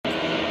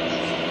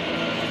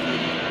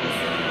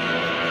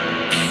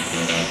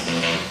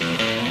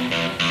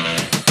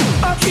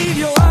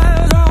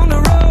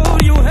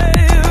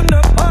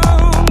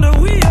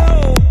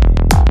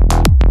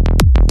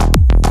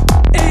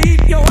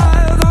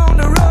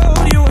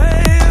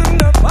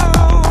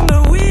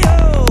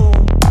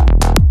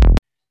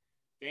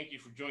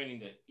joining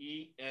the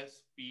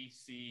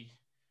ESBC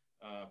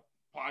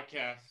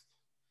podcast.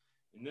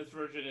 In this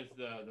version, it's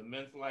the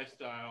men's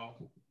lifestyle,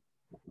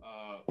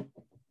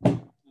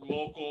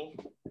 local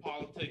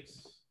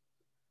politics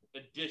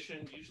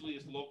edition. Usually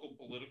it's local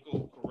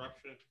political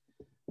corruption,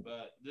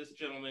 but this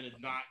gentleman is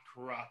not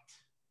corrupt.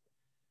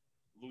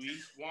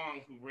 Luis Wong,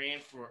 who ran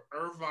for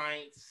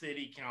Irvine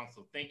City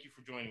Council. Thank you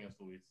for joining us,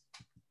 Luis.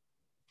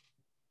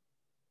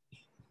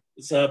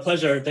 It's a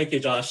pleasure. Thank you,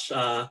 Josh.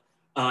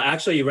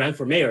 Actually, you ran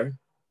for mayor.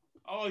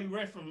 Oh, you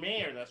ran for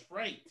mayor. That's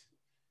right.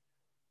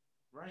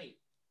 Right.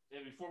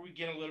 And before we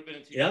get a little bit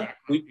into your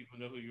background, people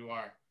know who you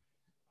are.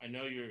 I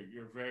know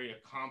you're a very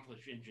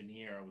accomplished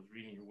engineer. I was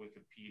reading your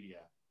Wikipedia.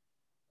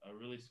 A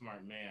really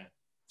smart man.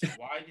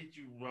 Why did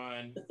you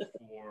run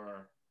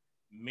for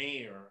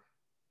mayor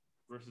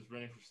versus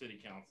running for city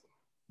council?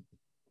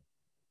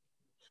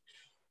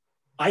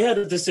 I had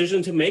a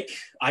decision to make.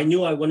 I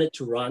knew I wanted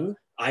to run.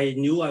 I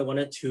knew I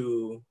wanted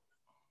to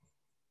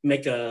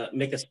make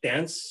a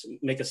stance,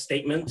 make a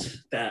statement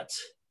that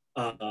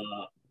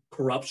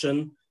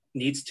corruption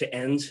needs to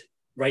end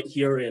right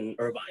here in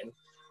Irvine.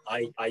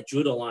 I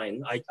drew the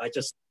line. I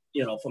just,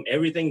 from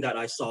everything that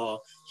I saw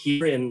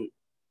here in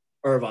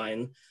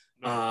Irvine,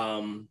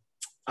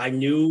 I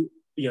knew,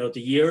 the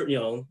year,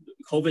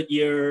 COVID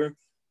year,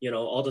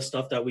 all the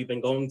stuff that we've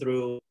been going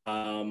through.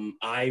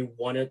 I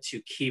wanted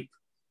to keep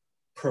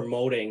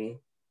promoting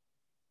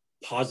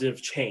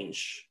positive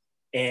change.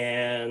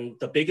 And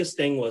the biggest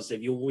thing was,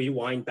 if you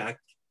rewind back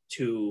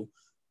to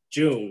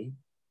June,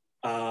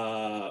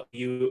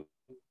 you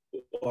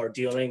are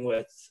dealing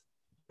with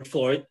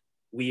Floyd.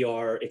 We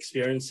are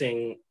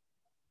experiencing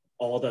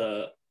all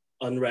the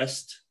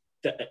unrest,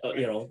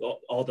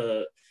 all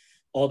the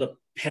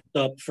pent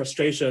up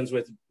frustrations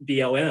with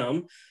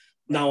BLM.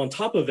 Now, on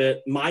top of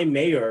it, my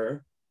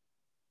mayor,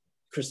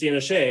 Christina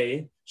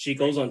Shea, she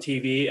goes on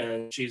TV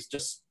and she's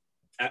just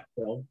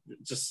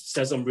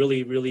says some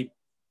really, really,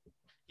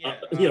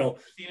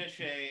 Christina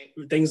Shea,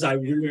 things I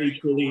really,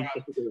 truly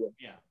disagree with.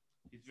 Yeah,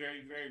 he's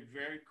very, very,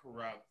 very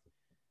corrupt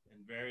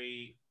and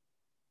very,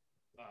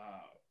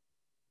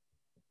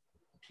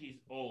 she's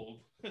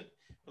old,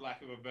 for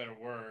lack of a better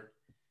word,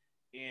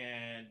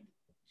 and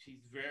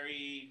she's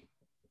very,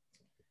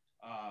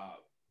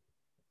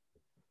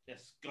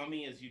 as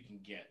scummy as you can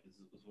get,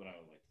 is what I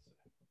would like to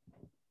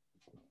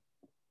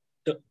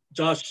say.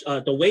 Josh,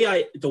 the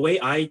way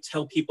I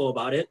tell people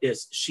about it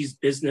is she's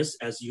business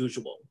as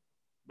usual.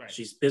 Right.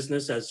 She's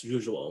business as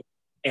usual.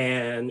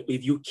 And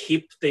if you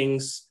keep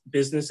things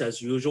business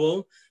as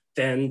usual,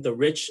 then the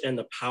rich and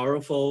the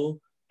powerful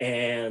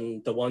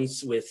and the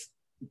ones with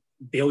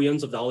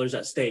billions of dollars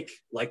at stake,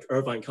 like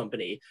Irvine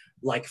Company,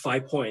 like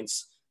 5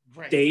 Points,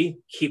 they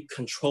keep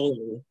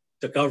controlling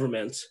the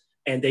government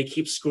and they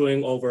keep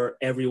screwing over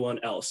everyone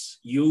else.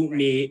 You,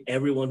 me,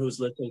 everyone who's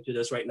listening to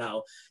this right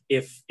now.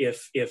 If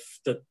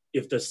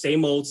the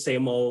same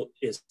old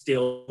is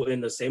still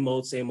in the same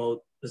old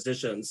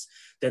positions,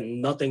 then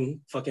nothing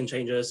fucking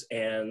changes,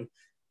 and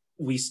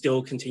we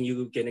still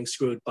continue getting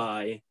screwed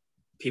by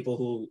people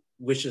who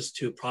wishes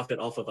to profit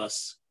off of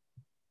us.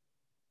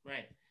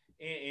 Right,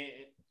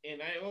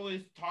 and I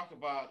always talk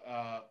about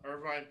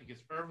Irvine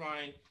because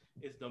Irvine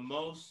is the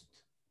most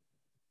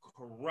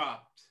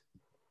corrupt,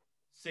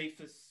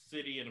 safest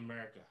city in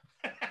America.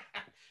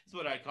 That's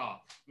what I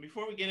call.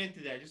 Before we get into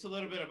that, just a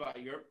little bit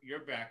about your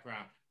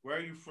background. Where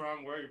are you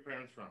from? Where are your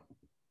parents from?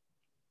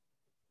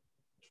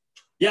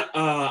 Yeah,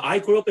 I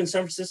grew up in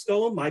San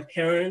Francisco. My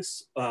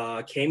parents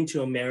came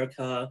to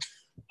America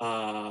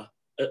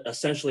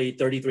essentially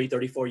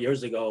 34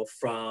 years ago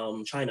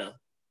from China,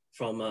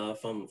 from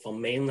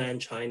mainland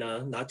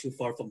China, not too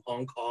far from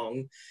Hong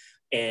Kong.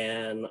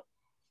 And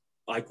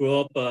I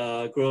grew up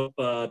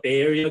a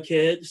Bay Area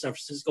kid, San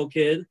Francisco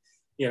kid.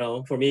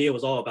 For me, it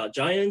was all about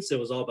Giants. It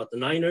was all about the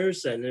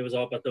Niners, and it was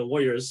all about the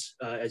Warriors,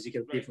 as you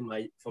can see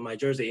from my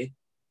jersey.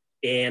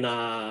 And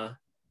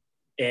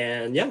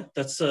yeah,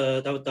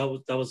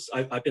 that was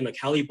I've been a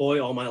Cali boy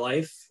all my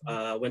life.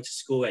 Went to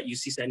school at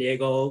UC San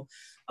Diego,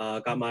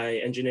 got my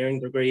engineering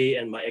degree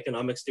and my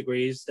economics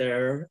degrees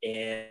there,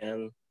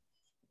 and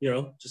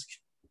just.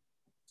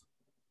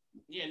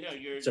 Yeah, no,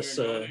 you're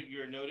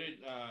a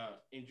noted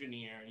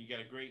engineer, and you got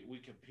a great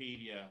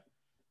Wikipedia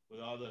with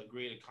all the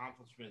great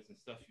accomplishments and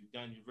stuff you've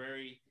done. You're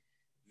very,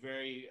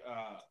 very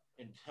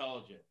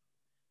intelligent.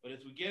 But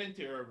as we get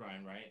into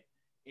Irvine, right,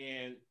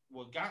 and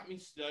what got me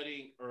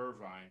studying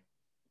Irvine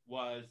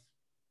was,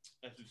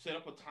 as we set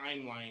up a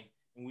timeline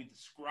and we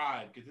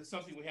describe, because it's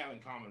something we have in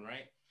common,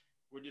 right?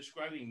 We're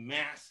describing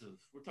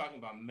we're talking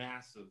about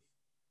massive,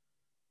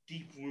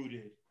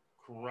 deep-rooted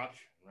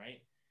corruption,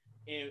 right?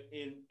 And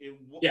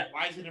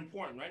why is it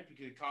important, right?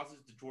 Because it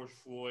causes the George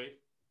Floyd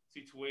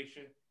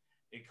situation.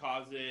 It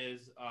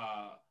causes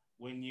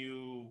when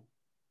you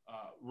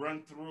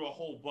run through a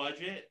whole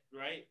budget,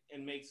 right?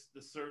 And makes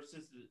the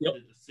services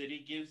that the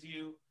city gives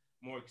you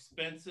more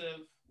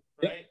expensive,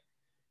 right?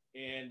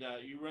 And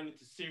you run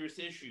into serious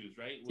issues,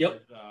 right?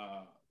 With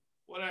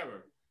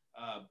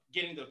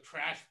getting the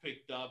trash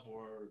picked up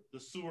or the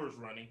sewers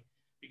running,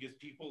 because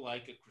people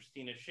like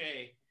Christina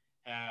Shea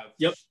have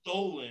Yep.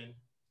 stolen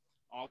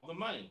all the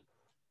money.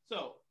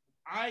 So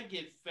I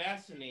get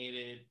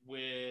fascinated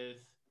with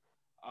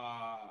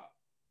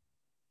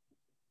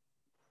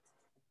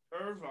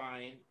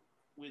Irvine,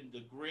 with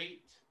the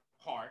great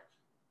park,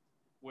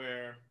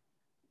 where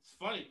it's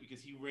funny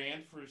because he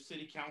ran for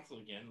city council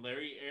again.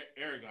 Larry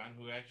Aragon,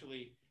 who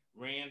actually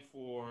ran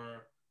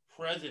for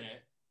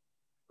president,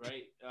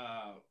 right?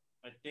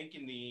 I think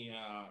in the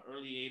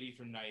early 80s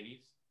or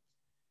 90s.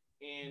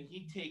 And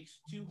he takes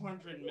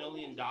 $200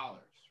 million,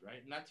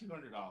 right? Not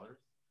 $200,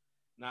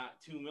 not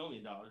 $2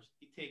 million.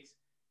 He takes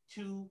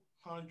 $200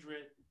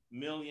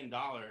 million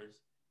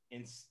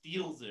and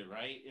steals it,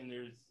 right? And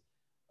there's,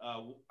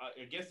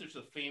 I guess there's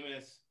a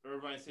famous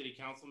Irvine city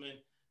councilman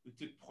who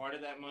took part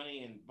of that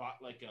money and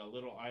bought like a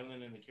little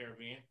island in the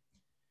Caribbean.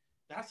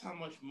 That's how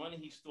much money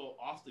he stole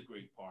off the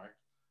Great Park.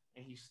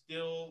 And he's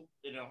still,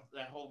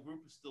 that whole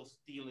group is still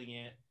stealing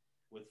it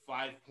with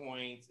 5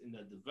 Points and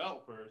the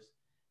developers.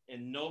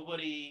 And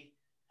nobody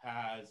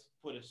has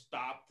put a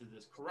stop to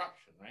this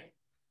corruption, right?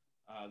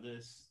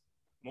 This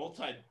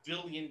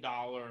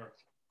multi-billion-dollar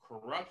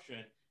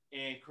corruption.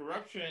 And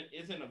corruption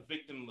isn't a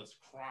victimless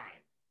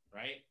crime,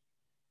 right?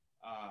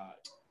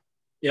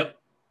 Yep.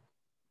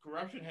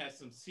 Corruption has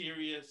some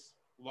serious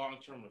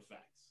long-term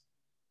effects.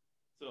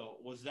 So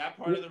was that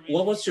part of the reason?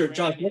 What was your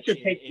job? What's your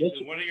take?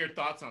 What are your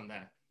thoughts on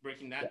that?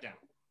 Breaking that down.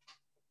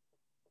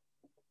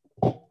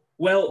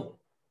 Well,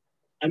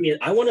 I mean,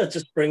 I want to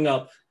just bring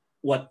up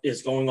what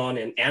is going on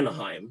in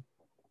Anaheim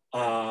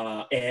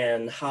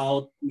and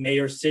how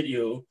Mayor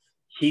Sidiou,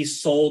 he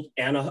sold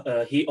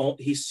Anaheim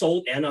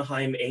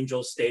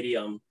Angels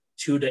Stadium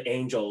to the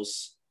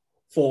Angels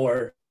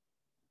for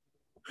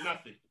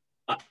nothing.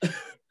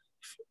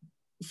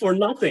 For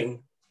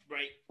nothing.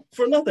 Right.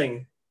 For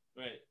nothing.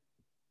 Right.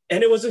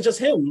 And it wasn't just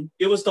him.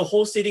 It was the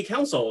whole city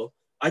council.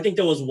 I think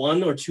there was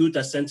 1 or 2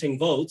 dissenting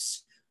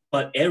votes,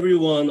 but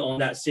everyone on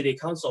that city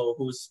council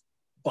who's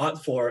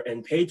bought for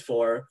and paid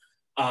for,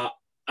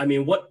 I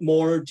mean, what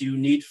more do you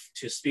need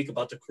to speak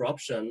about the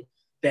corruption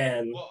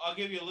than? Well, I'll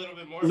give you a little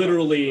bit more.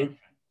 Literally.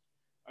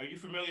 Are you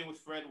familiar with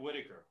Fred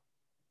Whitaker?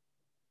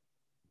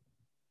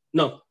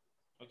 No.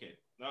 Okay.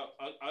 Now,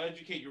 I'll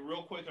educate you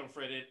real quick on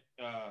Fred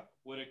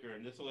Whitaker,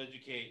 and this will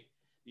educate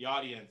the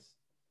audience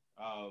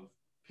of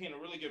paint a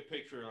really good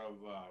picture of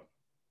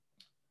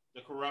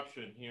the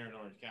corruption here in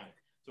Orange County.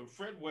 So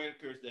Fred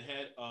Whitaker is the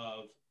head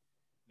of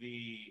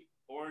the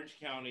Orange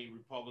County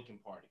Republican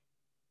Party.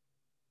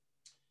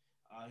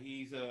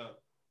 He's a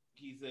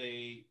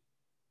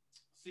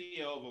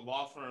CEO of a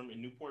law firm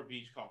in Newport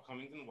Beach called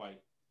Cummings &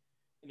 White.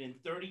 And in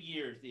 30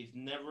 years, they've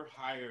never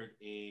hired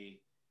a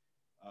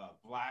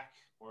Black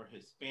or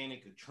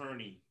Hispanic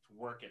attorney to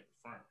work at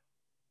the firm.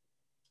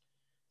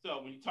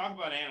 So when you talk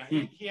about Anna,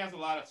 he has a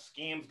lot of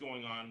scams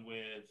going on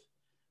with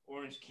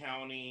Orange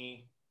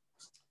County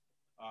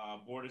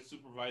Board of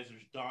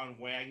Supervisors Don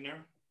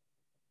Wagner.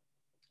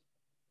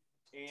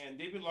 And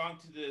they belong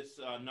to this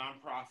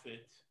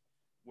nonprofit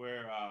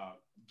where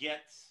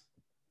Getz,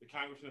 the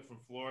congressman from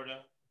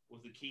Florida,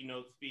 was the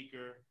keynote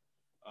speaker.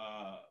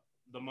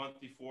 The month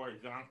before,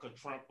 Ivanka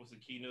Trump was the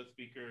keynote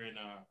speaker in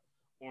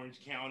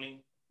Orange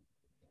County,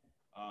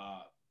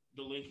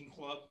 the Lincoln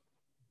Club.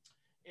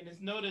 And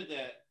it's noted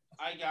that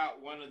I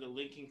got one of the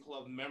Lincoln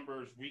Club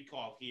members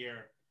recalled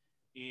here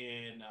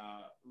in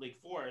Lake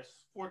Forest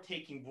for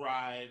taking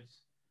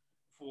bribes,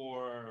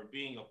 for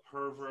being a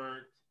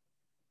pervert,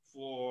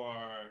 for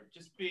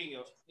just being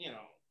a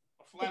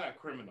flat-out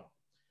criminal.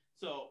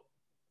 So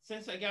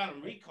since I got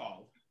him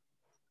recalled,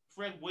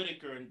 Fred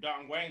Whitaker and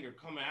Don Wagner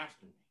come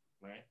after me,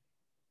 right?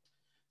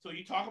 So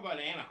you talk about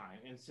Anaheim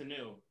and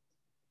Sanu,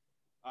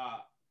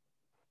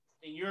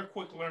 and you're a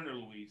quick learner,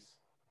 Luis.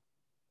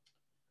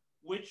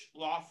 Which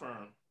law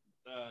firm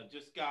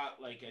just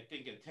got, like, I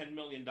think a $10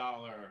 million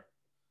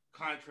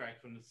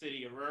contract from the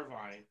city of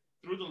Irvine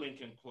through the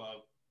Lincoln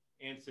Club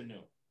and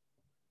Sanu?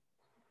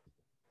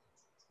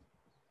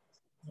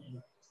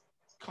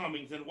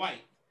 Cummings &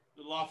 White,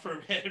 the law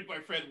firm headed by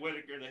Fred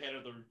Whitaker, the head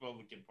of the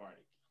Republican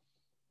Party.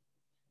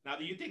 Now,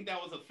 do you think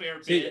that was a fair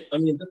bid? I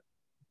mean,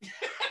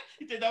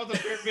 you think that was a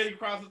fair bidding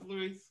process,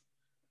 Luis?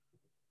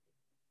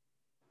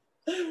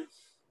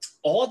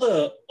 all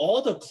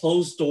the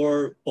closed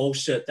door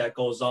bullshit that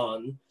goes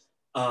on,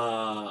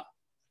 I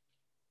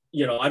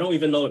don't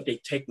even know if they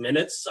take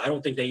minutes. I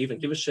don't think they even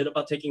give a shit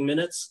about taking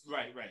minutes.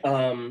 Right.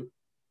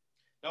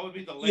 That would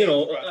be the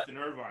land trust in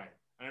Irvine.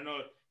 I don't know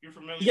if you're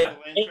familiar with the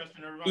land trust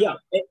in Irvine. Yeah.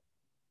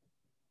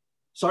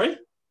 Sorry?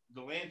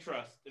 The land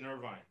trust in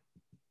Irvine.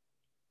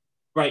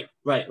 Right.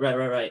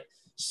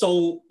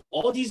 So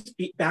all these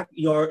behind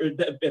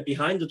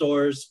the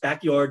doors,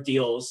 backyard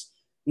deals.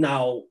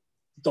 Now,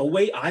 the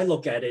way I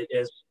look at it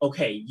is,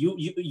 okay,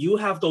 you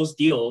have those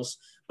deals,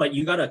 but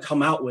you got to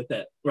come out with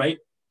it, right?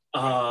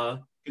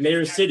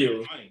 Mayor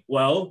Sidiou,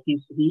 well,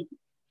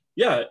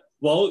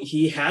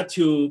 he had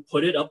to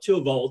put it up to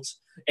a vote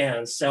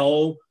and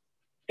sell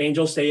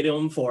Angel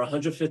Stadium for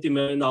 $150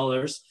 million.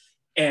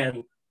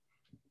 And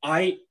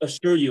I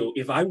assure you,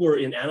 if I were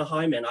in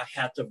Anaheim and I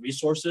had the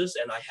resources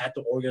and I had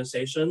the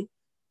organization,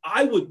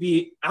 I would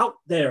be out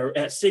there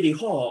at City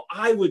Hall.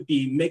 I would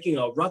be making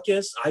a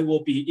ruckus. I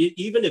will be,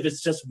 even if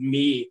it's just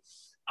me,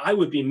 I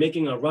would be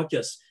making a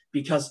ruckus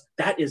because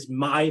that is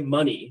my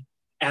money.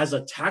 As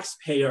a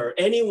taxpayer,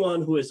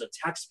 anyone who is a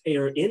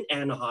taxpayer in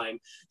Anaheim,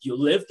 you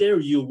live there,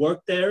 you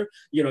work there,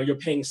 you know, you're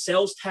paying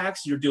sales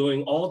tax, you're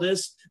doing all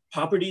this,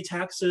 property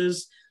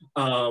taxes.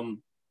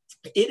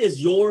 It is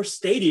your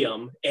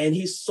stadium, and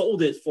he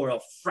sold it for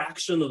a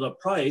fraction of the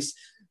price.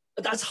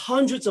 That's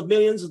hundreds of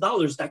millions of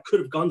dollars that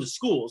could have gone to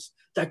schools,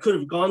 that could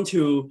have gone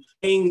to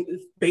paying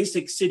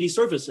basic city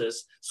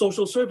services,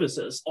 social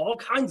services, all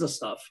kinds of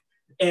stuff.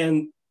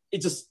 And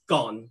it's just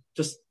gone.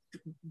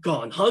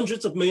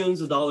 Hundreds of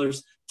millions of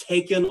dollars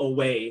taken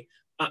away.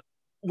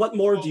 What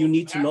more do you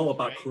need to know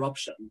about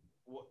corruption?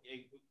 Well,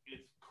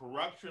 it's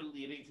corruption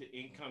leading to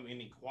income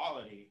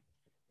inequality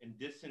and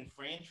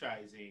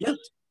disenfranchising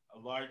a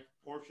large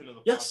portion of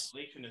the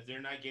population, as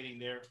they're not getting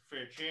their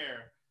fair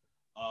share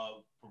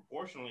of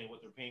proportionally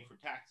what they're paying for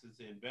taxes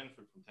and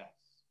benefit from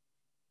taxes.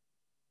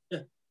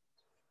 Yeah.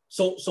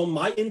 So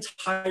my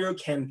entire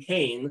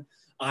campaign,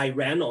 I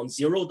ran on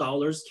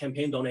 $0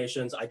 campaign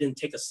donations. I didn't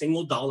take a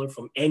single dollar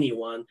from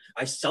anyone.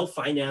 I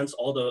self-financed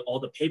all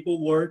the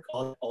paperwork,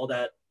 all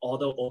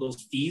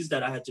those fees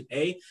that I had to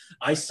pay.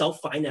 I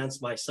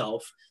self-financed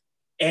myself,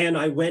 and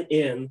I went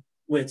in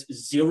with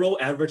zero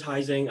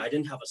advertising. I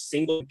didn't have a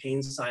single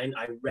campaign sign.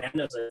 I ran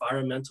as an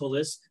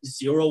environmentalist,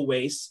 zero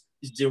waste,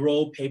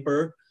 zero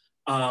paper.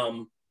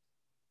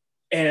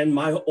 And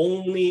my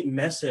only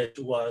message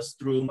was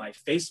through my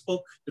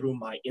Facebook, through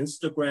my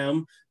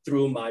Instagram,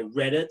 through my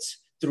Reddit,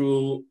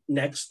 through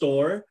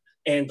Nextdoor.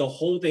 And the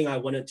whole thing I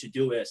wanted to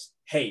do is,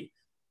 hey,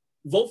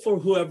 vote for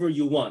whoever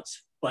you want,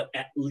 but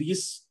at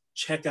least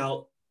check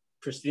out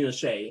Christina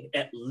Shea,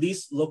 at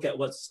least look at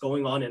what's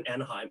going on in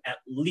Anaheim, at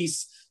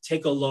least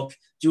take a look,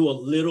 do a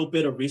little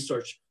bit of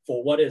research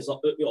for what is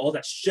all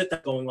that shit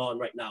that's going on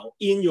right now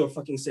in your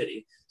fucking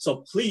city.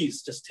 So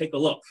please just take a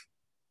look.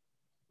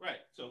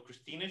 Right. So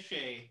Christina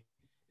Shea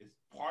is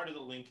part of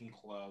the Lincoln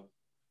Club,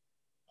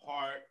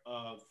 part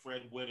of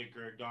Fred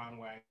Whitaker, Don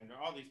Wagner,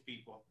 all these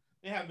people.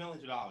 They have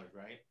millions of dollars,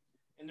 right?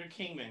 And they're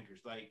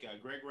kingmakers. Like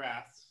Greg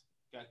Raths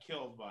got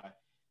killed by,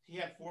 he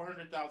had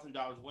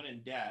 $400,000 went in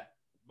debt,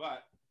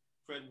 but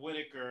Fred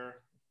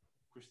Whitaker,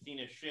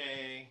 Christina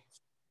Shea,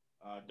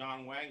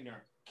 Don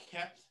Wagner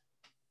kept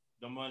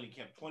the money,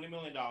 kept $20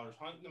 million,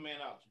 hung the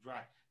man out to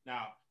dry.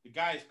 Now, the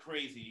guy is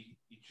crazy.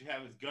 He should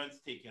have his guns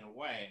taken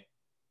away.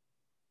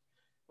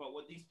 But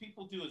what these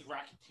people do is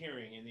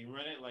racketeering, and they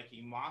run it like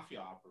a mafia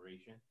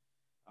operation,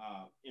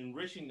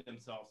 enriching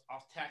themselves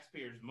off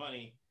taxpayers'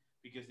 money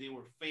because they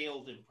were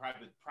failed in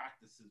private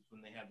practices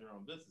when they had their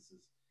own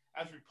businesses.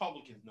 As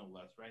Republicans, no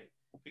less, right?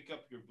 Pick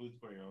up your boots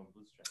by your own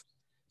bootstraps.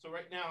 So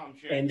right now, I'm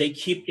sharing. And they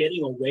keep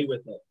getting away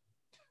with it.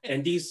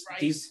 And these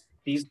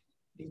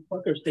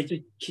fuckers,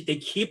 they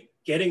keep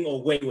getting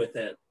away with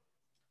it.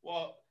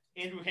 Well,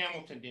 Andrew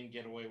Hamilton didn't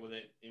get away with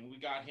it, and we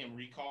got him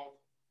recalled.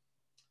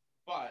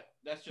 But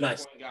that's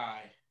just one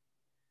guy,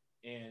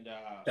 and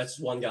that's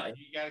one guy.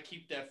 You got to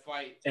keep that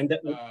fight and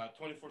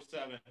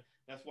 24/7.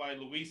 That's why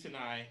Luis and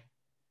I,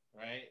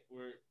 right?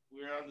 We're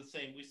on the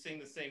same. We sing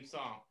the same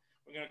song.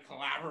 We're gonna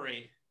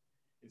collaborate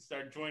and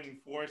start joining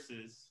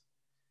forces.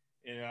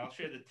 And I'll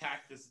share the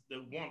tactics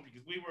that won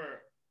because we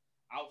were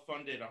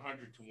outfunded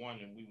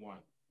 100-1, and we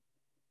won.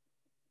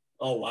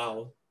 Oh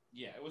wow!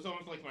 Yeah, it was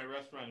almost like my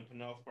restaurant in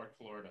Pinellas Park,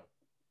 Florida.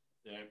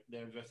 They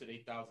invested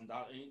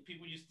 $8,000, and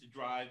people used to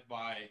drive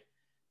by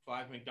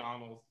 5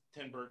 McDonald's,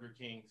 10 Burger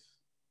Kings,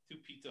 2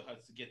 Pizza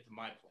Huts to get to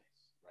my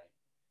place, right?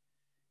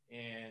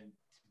 And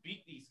to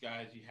beat these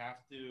guys, you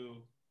have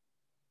to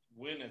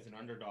win as an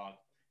underdog.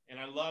 And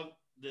I love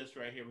this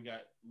right here. We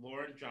got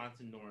Lauren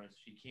Johnson Norris.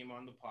 She came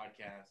on the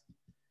podcast.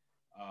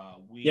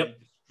 We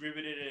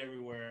distributed it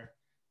everywhere,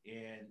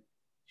 and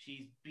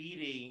she's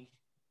beating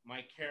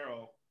Mike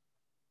Carroll,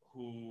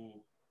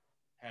 who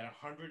had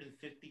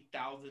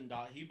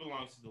 $150,000. He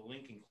belongs to the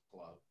Lincoln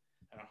Club.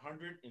 At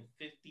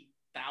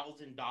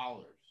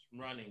 $150,000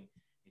 running,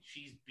 and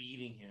she's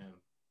beating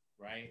him,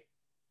 right?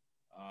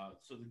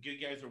 So the good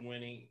guys are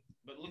winning.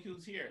 But look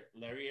who's here,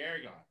 Larry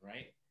Aragon,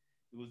 right?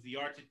 He was the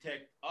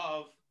architect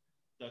of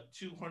the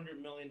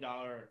 $200 million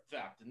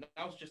theft, and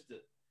that was just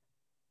the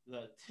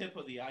tip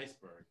of the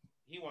iceberg.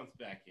 He wants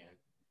back in.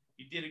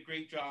 You did a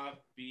great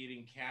job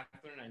beating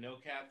Catherine. I know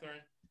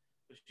Catherine,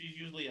 but she's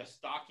usually a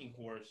stalking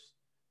horse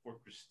for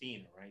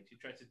Christina, right? She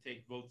tries to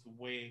take votes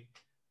away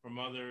from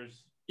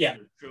others. Yeah.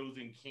 Their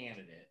chosen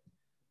candidate,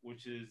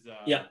 which is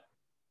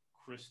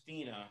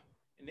Christina.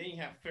 And then you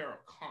have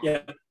Farrah Khan.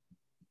 Yeah.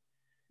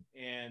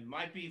 And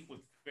my beef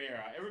with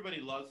Farrah, everybody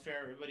loves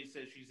Farrah. Everybody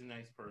says she's a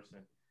nice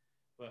person.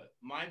 But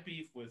my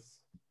beef with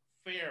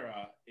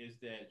Farrah is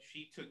that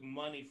she took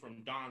money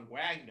from Don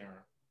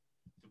Wagner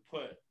to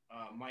put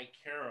Mike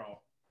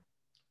Carroll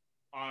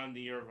on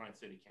the Irvine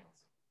City Council.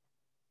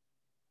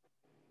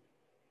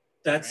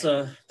 That's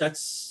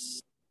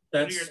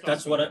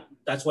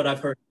what I've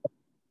heard.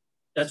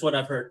 That's what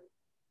I've heard.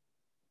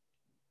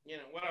 You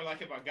know, what I what I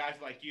like about guys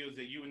like you is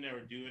that you would never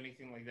do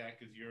anything like that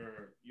because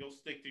you'll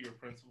stick to your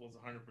principles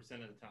 100%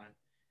 of the time,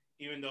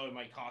 even though it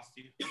might cost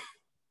you.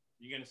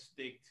 You're gonna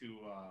stick to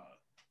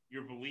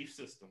your belief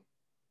system.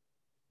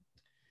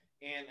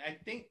 And I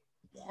think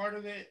part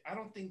of it, I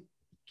don't think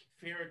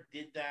Farrah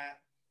did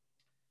that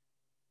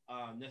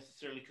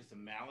necessarily because of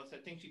malice. I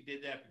think she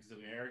did that because of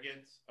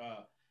arrogance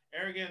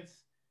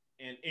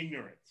and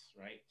ignorance,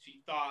 right?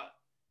 She thought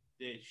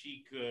that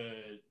she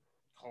could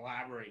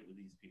collaborate with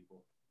these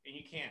people, and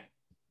you can't.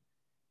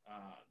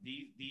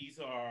 These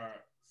are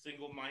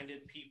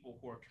single-minded people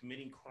who are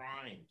committing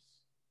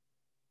crimes,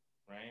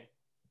 right?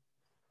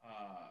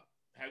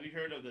 Have you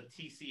heard of the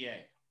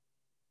TCA?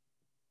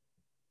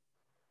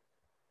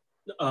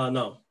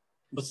 No.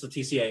 What's the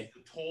TCA?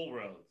 The toll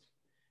roads.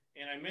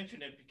 And I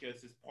mention it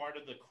because it's part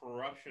of the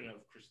corruption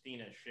of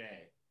Christina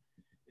Shea.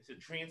 It's a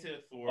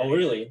transit authority. Oh,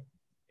 really?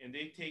 And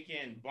they've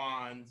taken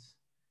bonds,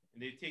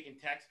 and they've taken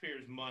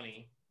taxpayers'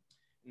 money,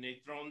 and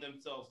they've thrown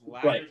themselves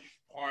lavish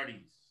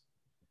parties.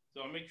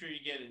 So I'll make sure you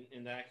get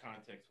in that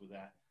context with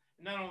that.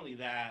 And not only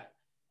that,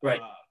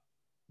 right.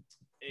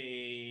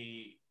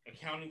 A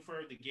accounting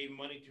firm that gave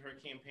money to her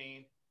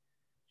campaign,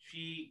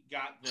 she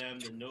got them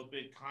the no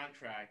bid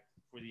contract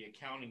for the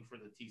accounting for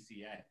the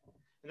TCA.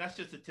 And that's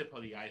just the tip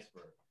of the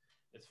iceberg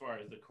as far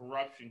as the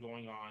corruption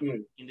going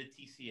on in the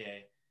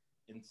TCA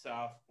in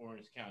South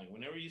Orange County.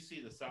 Whenever you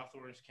see the South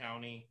Orange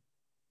County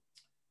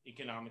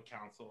Economic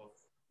Council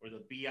or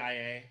the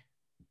BIA,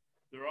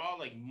 they're all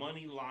like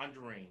money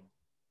laundering.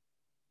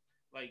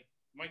 Like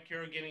Mike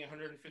Carroll getting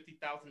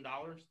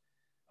 $150,000.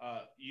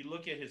 You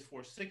look at his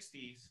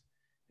 460s,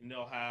 and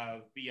they'll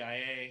have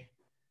BIA,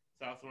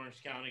 South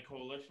Orange County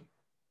Coalition.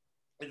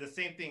 It's the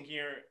same thing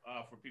here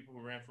for people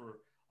who ran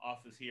for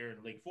office here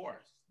in Lake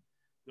Forest.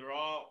 They're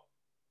all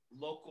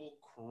local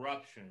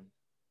corruption,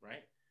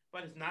 right?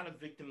 But it's not a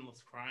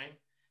victimless crime.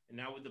 And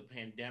now with the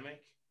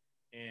pandemic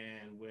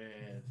and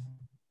with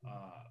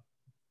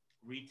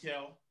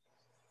retail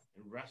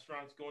and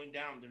restaurants going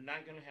down, they're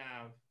not going to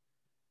have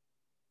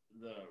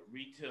the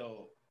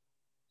retail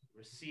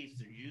receipts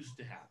they're used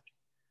to having.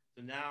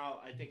 So now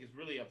I think it's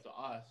really up to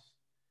us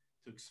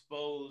to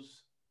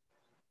expose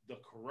the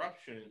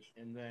corruption,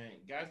 and then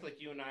guys like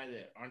you and I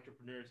that are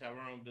entrepreneurs, have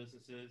our own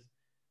businesses,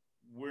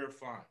 we're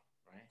fine,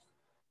 right?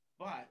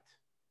 But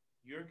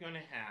you're going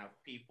to have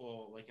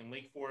people like in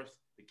Lake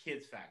Forest, the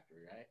Kids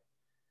Factory, right?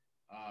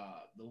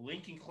 The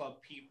Lincoln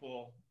Club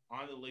people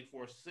on the Lake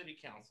Forest City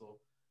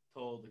Council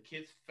told the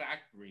Kids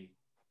Factory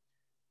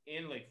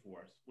in Lake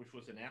Forest, which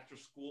was an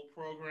after-school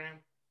program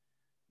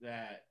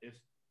that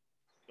if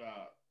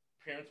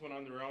parents went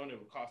on their own, it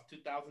would cost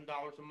 $2,000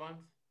 a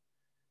month.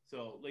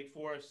 So Lake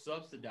Forest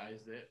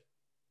subsidized it,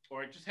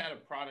 or it just had a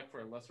product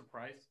for a lesser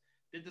price,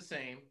 did the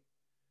same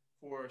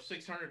for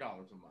 $600 a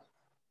month,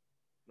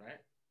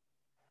 right?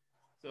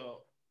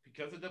 So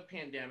because of the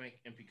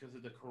pandemic and because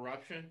of the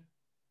corruption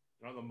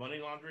and all the money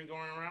laundering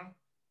going around,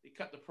 they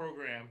cut the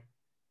program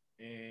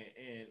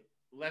and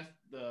left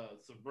the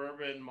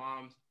suburban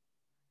moms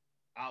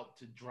out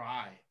to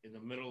dry in the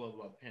middle of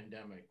a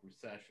pandemic,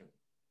 recession,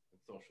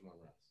 and social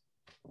unrest.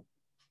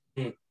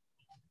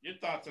 Your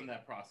thoughts on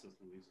that process,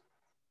 Luis?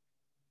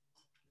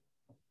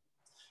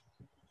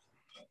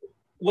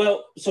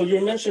 Well, so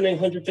you're mentioning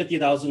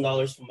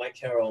 $150,000 from Mike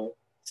Carroll.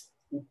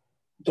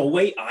 The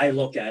way I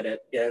look at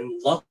it,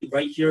 and luckily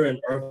right here in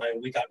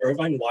Irvine, we got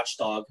Irvine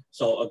Watchdog,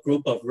 so a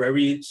group of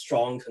very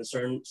strong,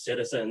 concerned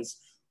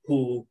citizens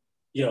who,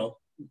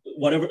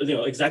 whatever,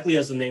 exactly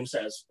as the name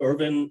says,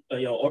 urban,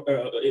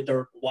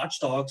 they're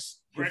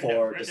watchdogs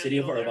for the city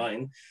of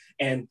Irvine,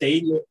 and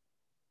they,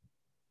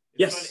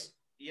 yes. Funny.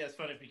 Yeah, it's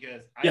funny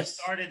because I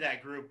started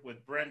that group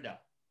with Brenda.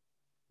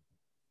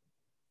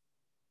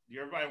 The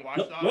Irvine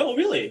Watchdog? Well,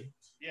 really?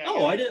 Yeah.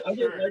 Oh, I didn't.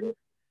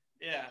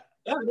 Yeah.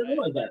 I didn't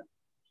realize that.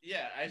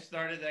 Yeah, I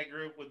started that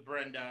group with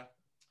Brenda.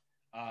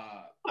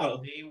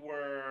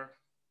 The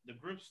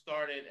group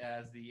started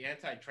as the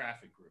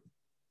anti-traffic group.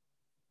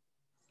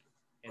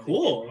 And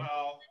cool. They did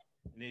well,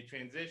 and they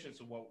transitioned,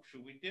 so what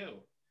should we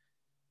do?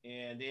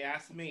 And they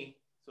asked me,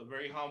 so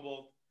very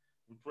humble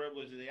and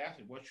privileged, they asked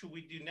me, what should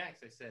we do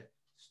next? I said,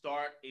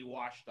 start a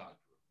watchdog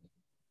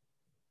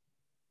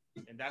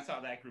group. And that's how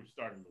that group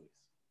started, Luis.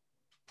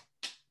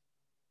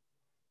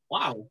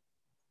 Wow.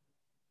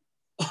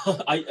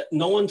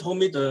 No one told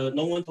me the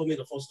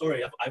full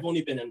story. I've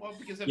only been in,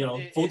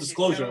 full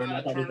disclosure. It's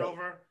kind of a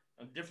turnover.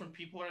 Different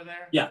people are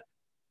there. Yeah.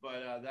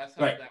 But that's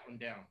how that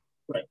went down.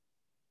 Right.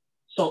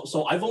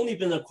 So I've only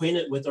been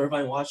acquainted with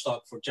Irvine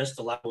Watchdog for just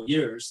the last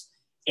years,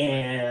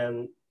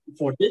 and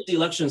for this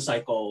election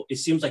cycle, it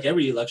seems like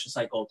every election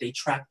cycle they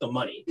track the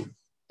money.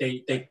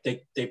 They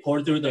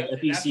pour through the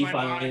FEC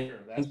filing.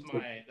 That's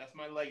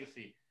my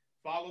legacy.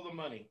 Follow the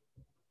money.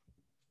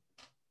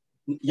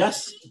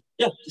 Yes.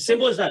 Yeah.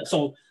 Simple as that.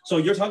 So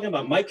you're talking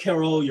about Mike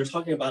Carroll. You're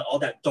talking about all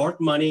that dark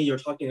money. You're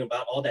talking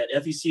about all that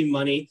FEC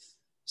money.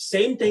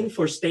 Same thing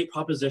for state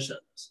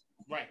propositions.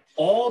 Right.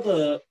 All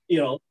the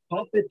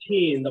Prop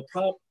 15, the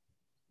Prop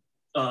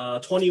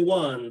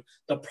 21,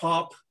 the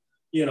Prop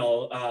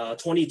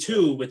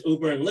 22 with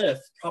Uber and Lyft,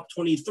 Prop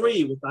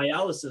 23 with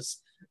dialysis,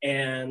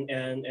 and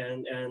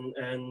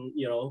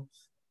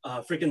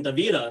freaking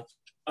Davida.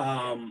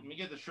 Let me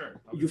get the shirt.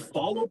 You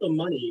follow the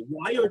money.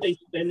 Why are they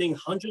spending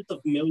hundreds of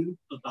millions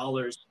of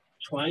dollars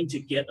trying to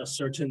get a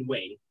certain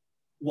way?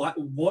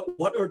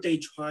 What are they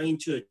trying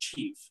to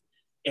achieve?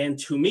 And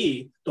to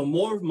me, the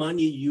more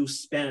money you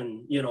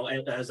spend,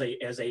 as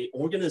a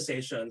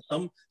organization,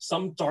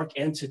 some dark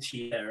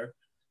entity there,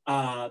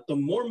 the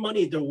more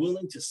money they're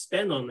willing to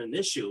spend on an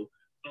issue.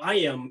 I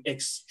am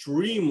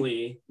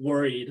extremely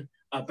worried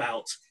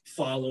about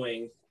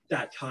following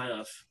that kind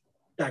of,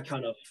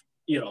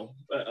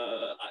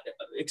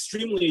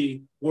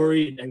 extremely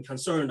worried and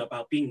concerned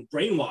about being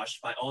brainwashed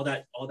by all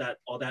that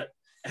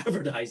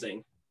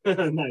advertising.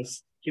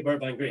 Nice. Keep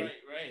Irvine green.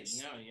 Right.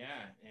 No,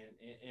 yeah.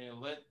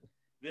 And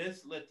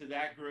this led to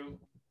that group.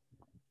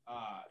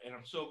 And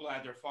I'm so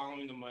glad they're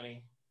following the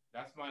money.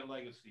 That's my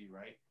legacy,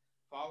 right?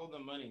 Follow the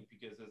money,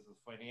 because as a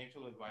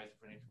financial advisor,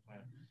 financial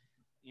planner,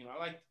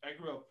 I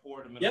grew up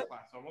poor to middle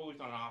class, so I'm always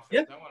on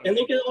offense. Yep. And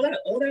look at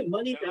all that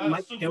money that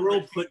Mike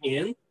Carroll put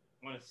in.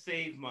 Want to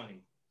save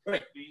money.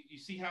 Right. You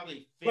see how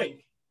they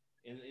think,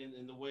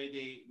 in the way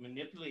they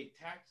manipulate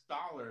tax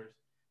dollars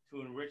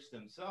to enrich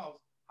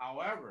themselves.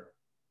 However,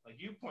 like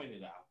you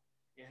pointed out,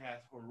 it has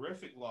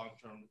horrific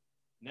long-term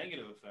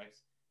negative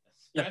effects,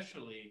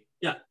 especially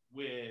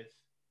with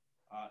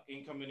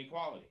income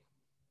inequality.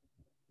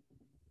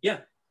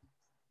 Yeah.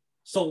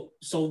 So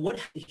what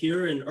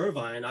here in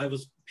Irvine, I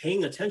was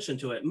paying attention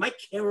to it. Mike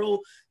Carroll,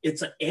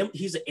 he's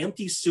an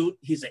empty suit.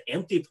 He's an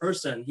empty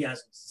person. He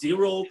has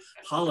zero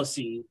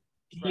policy.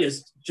 He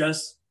is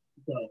just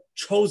the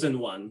chosen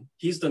one.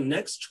 He's the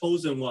next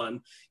chosen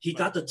one. He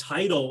got the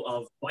title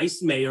of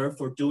vice mayor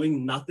for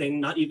doing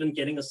nothing, not even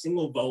getting a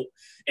single vote.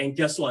 And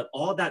guess what?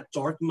 All that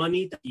dark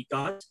money that he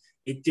got,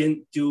 it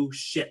didn't do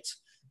shit.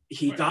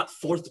 He got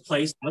fourth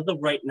place. As of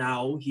right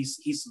now, he's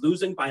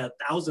losing by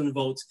 1,000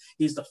 votes.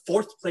 He's the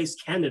fourth place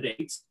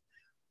candidate.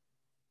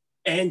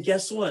 And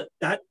guess what?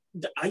 That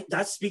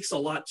speaks a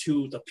lot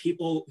to the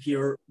people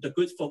here, the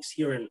good folks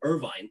here in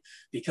Irvine,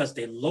 because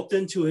they looked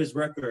into his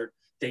record.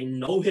 They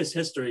know his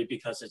history,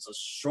 because it's a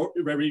short,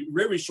 very,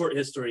 very short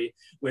history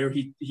where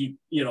he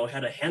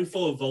had a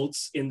handful of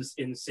votes in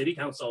city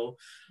council,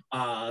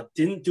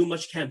 didn't do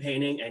much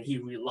campaigning, and he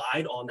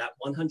relied on that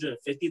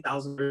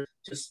 $150,000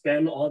 to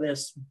spend all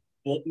this,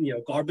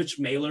 garbage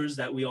mailers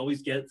that we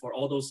always get for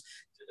all those,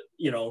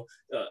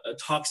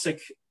 toxic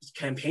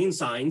campaign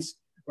signs.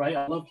 Right?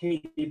 I love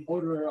Katie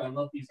Porter. I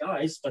love these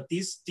guys, but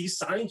these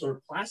signs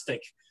are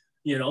plastic.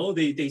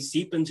 They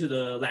seep into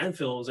the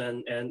landfills,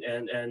 and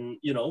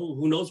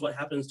who knows what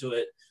happens to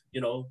it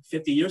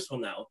 50 years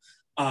from now.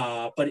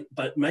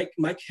 But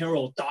Mike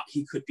Carroll thought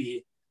he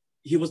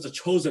was the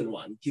chosen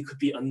one. He could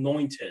be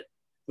anointed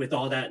with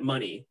all that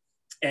money.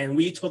 And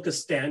we took a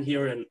stand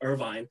here in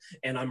Irvine,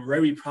 and I'm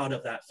very proud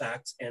of that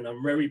fact. And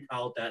I'm very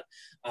proud that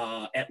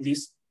at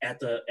least at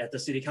the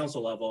city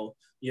council level,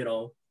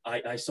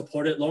 I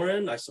supported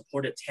Lauren. I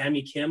supported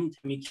Tammy Kim.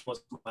 Tammy Kim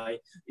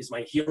is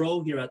my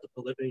hero here at the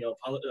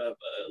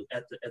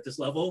at this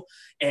level.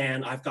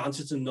 And I've gotten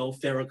to know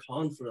Farah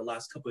Khan for the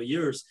last couple of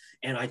years.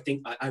 And I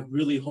think I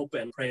really hope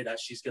and pray that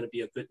she's going to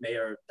be a good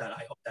mayor. That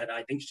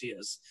I think she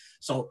is.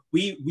 So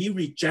we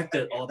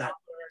rejected all that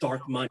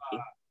dark money.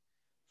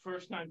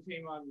 First time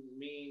shame on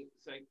me.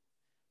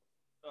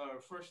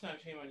 First time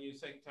shame on you.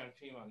 Second time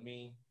shame on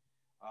me.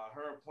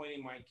 Her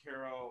appointing Mike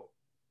Carroll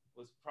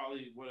was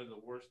probably one of the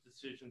worst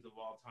decisions of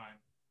all time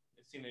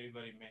I've seen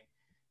anybody make.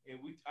 And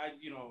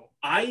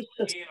I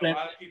suspect, a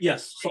lot of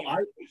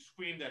people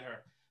screamed at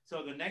her.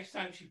 So the next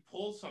time she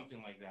pulls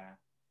something like that,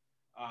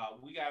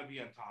 we got to be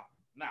on top of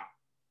it. Now,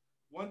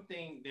 one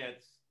thing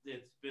that's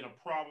been a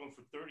problem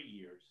for 30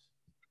 years,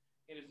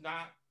 and it's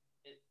not.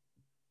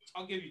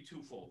 I'll give you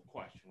twofold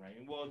question, right?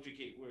 And we'll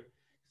educate.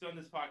 So on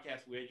this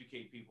podcast, we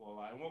educate people a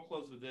lot, and we'll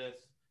close with this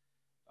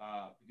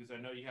because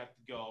I know you have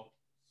to go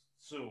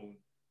soon.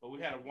 But we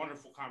had a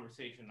wonderful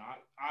conversation.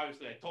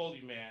 Obviously, I told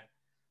you, man.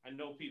 I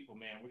know people,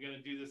 man. We're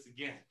gonna do this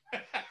again.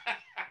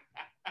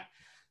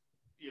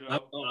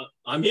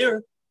 I'm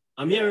here.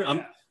 I'm here.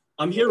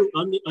 I'm here.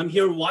 I'm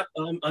here. What?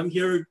 I'm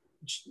here.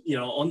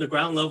 On the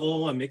ground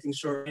level. I'm making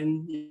sure.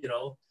 And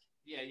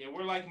Yeah.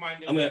 We're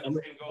like-minded.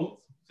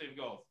 Same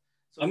goals.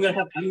 So I'm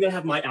gonna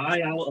have my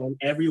eye out on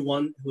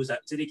everyone who's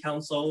at city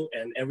council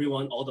and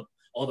everyone, all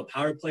the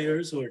power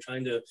players who are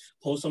trying to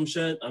pull some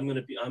shit.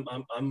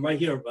 I'm right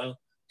here, bro.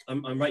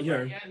 I'm right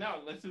here. Yeah,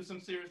 no, let's do some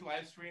serious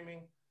live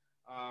streaming.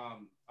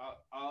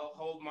 I'll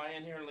hold my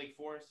end here in Lake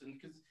Forest, and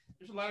because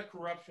there's a lot of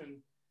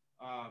corruption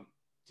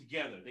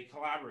together. They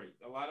collaborate.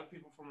 A lot of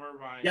people from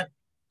Irvine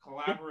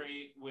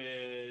collaborate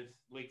with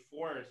Lake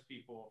Forest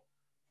people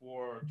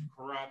to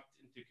corrupt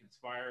and to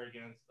conspire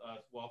against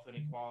us, wealth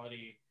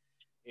inequality,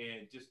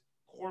 and just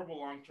horrible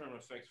long-term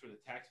effects for the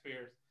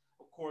taxpayers.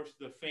 Of course,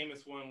 the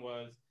famous one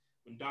was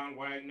when Don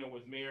Wagner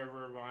was mayor of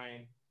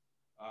Irvine,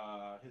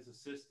 his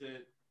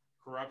assistant,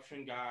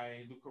 corruption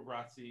guy, Luca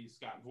Brazzi,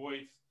 Scott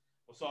Voigt,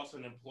 was also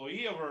an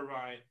employee of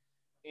Irvine,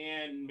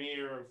 and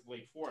mayor of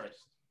Lake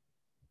Forest.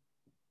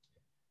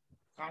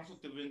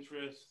 Conflict of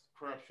interest,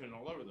 corruption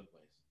all over the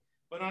place,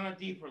 but on a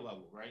deeper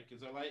level, right?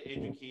 Because I like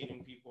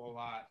educating people a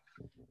lot.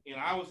 And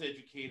I was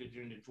educated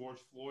during the George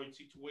Floyd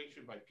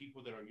situation by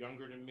people that are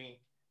younger than me,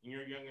 and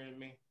you're younger than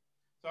me.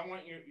 So I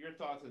want your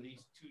thoughts on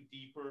these two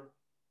deeper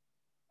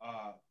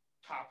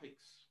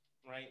topics,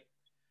 right?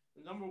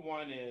 The number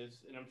one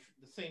is, and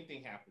the same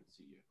thing happens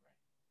to you,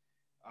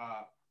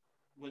 right?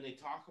 When they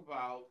talk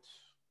about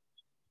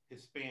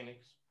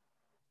Hispanics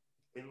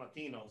and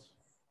Latinos,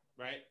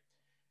 right,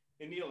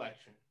 in the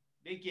election,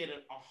 they get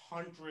it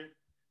 100%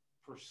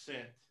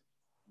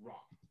 wrong.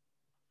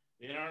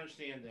 They don't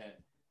understand that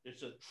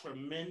there's a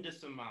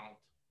tremendous amount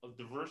of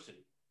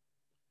diversity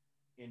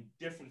and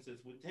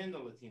differences within the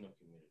Latino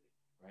community,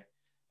 right?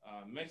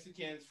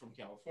 Mexicans from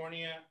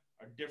California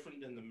are different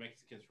than the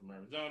Mexicans from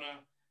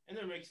Arizona, and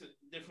they're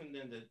different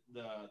than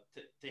the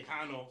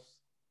Tejanos,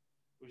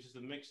 which is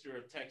a mixture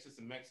of Texas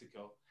and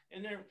Mexico,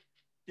 and they're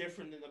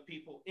different than the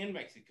people in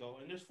Mexico.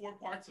 And there's 4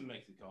 parts of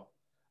Mexico.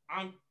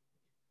 I'm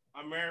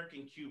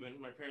American Cuban.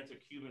 My parents are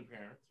Cuban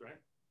parents, right?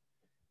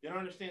 They don't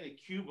understand that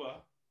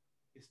Cuba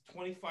is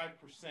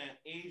 25%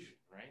 Asian,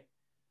 right?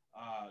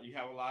 You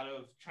have a lot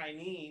of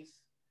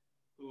Chinese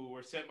who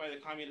were sent by the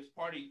Communist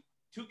Party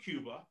to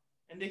Cuba,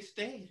 and they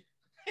stayed,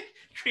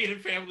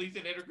 created families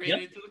and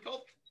integrated into the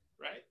culture,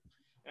 right?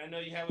 And I know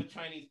you have a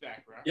Chinese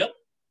background. Yep.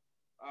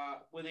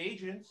 With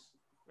Asians,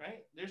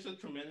 right? There's a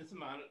tremendous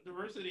amount of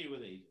diversity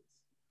with Asians.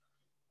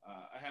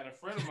 I had a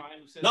friend of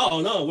mine who said,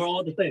 no, we're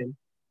all the same.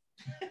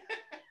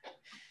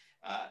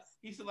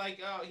 He said,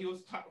 like, he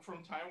was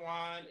from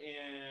Taiwan,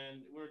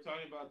 and we were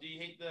talking about, do you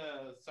hate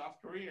the South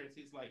Koreans?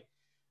 He's like,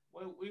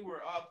 well, we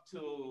were up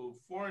till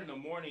 4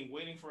 a.m.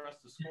 waiting for us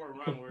to score a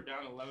run. We're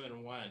down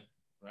 11-1,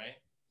 right?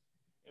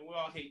 And we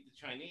all hate the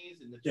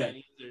Chinese, and the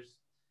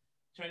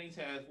Chinese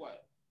has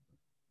what,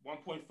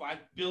 1.5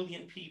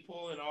 billion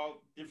people in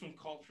all different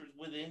cultures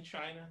within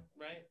China,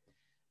 right?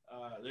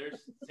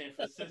 There's San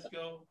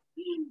Francisco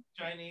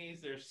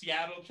Chinese, there's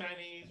Seattle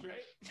Chinese,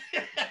 right?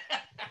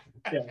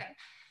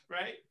 Right?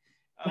 Right?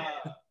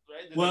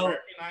 There's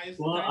Americanized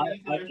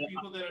Chinese, there's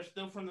people that are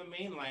still from the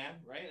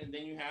mainland, right? And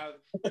then you have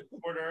the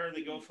border,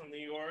 they go from New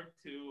York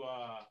to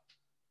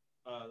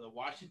the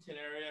Washington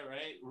area,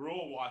 right?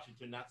 Rural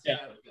Washington, not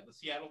Seattle. You got the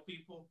Seattle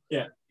people.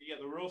 Yeah. You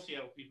got the rural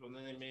Seattle people, and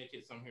then they make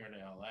it some here in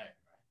LA, right?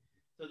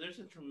 So there's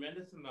a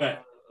tremendous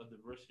amount of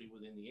diversity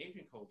within the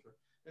Asian culture.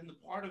 And the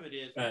part of it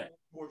is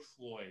George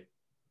Floyd.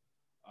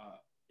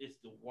 It's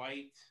the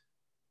white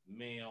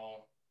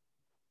male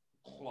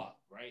club,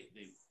 right?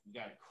 You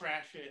got to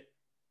crash it.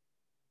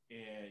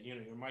 And, you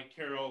know, your Mike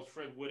Carrolls,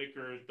 Fred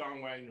Whitakers,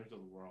 Don Wagner's of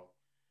the world.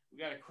 We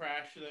got to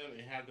crash them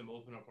and have them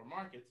open up our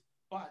markets.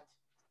 But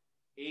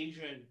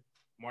Asian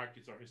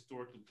markets are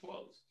historically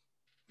closed,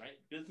 right?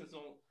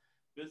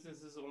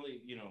 Businesses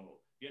only, you know,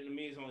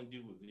 Vietnamese only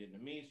do with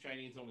Vietnamese,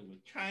 Chinese only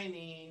with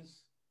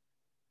Chinese,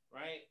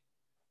 right?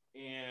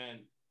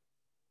 And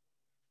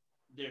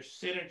there's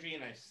synergy,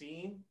 and I've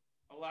seen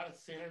a lot of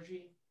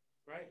synergy,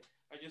 right?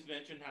 I just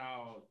mentioned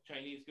how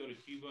Chinese go to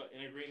Cuba,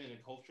 integrate in the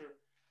culture,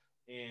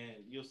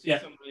 and you'll see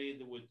somebody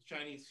with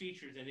Chinese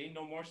features, and they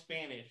know more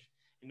Spanish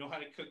and know how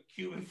to cook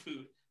Cuban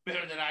food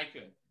better than I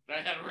could. But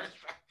I had a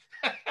restaurant.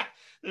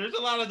 There's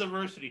a lot of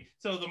diversity.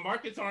 So the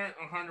markets aren't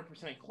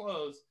 100%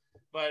 closed,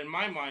 but in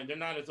my mind, they're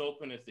not as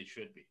open as they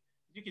should be.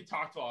 You can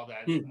talk to all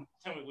that.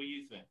 Tell me what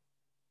you think.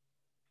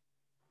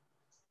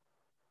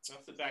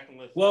 I'll sit back and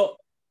listen. Well,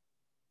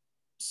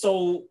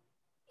 so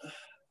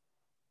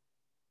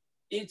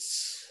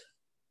it's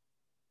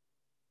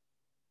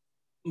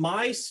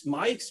my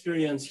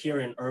experience here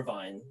in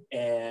Irvine,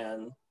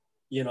 and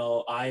you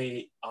know,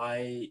 I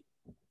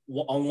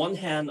on one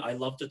hand, I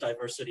love the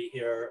diversity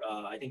here.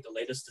 I think the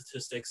latest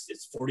statistics,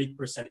 it's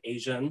 40%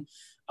 Asian.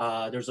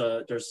 There's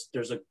a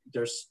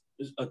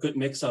good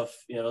mix of,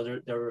 you know,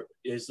 there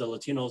is the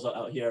Latinos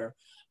out here.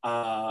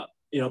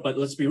 You know, but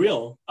let's be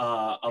real.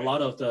 A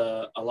lot of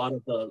the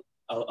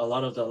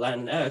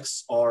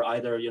Latinx are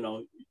either, you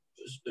know,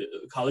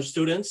 college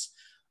students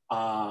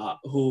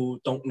who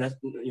don't,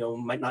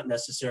 might not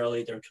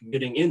necessarily, they're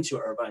commuting into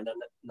Irvine,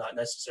 and not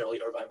necessarily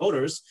Irvine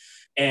voters.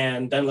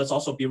 And then let's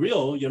also be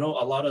real, you know,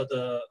 a lot of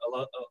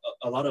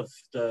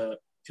the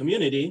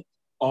community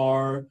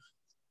are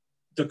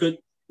the good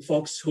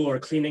folks who are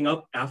cleaning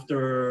up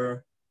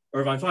after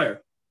Irvine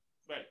fire.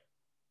 Right.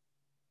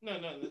 No,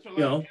 there's a lot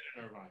of good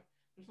in Irvine.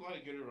 There's a lot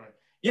of good in Irvine.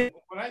 Yeah.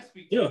 When I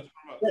speak to it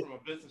from a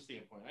business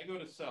standpoint, I go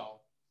to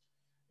sell,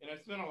 and I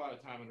spend a lot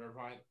of time in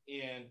Irvine,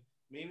 and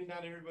maybe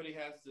not everybody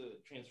has the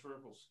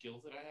transferable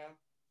skills that I have,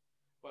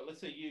 but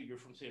let's say you're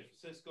from San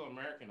Francisco,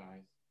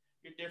 Americanized.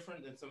 You're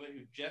different than somebody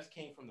who just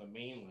came from the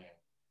mainland,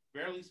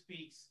 barely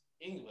speaks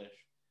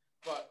English,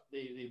 but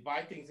they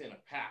buy things in a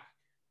pack,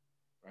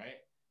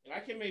 right? And I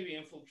can maybe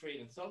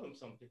infiltrate and sell them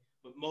something,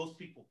 but most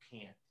people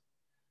can't.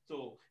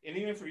 So, and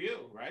even for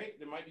you, right?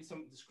 There might be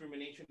some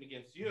discrimination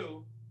against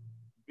you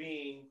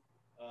being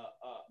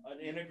an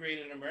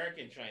integrated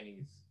American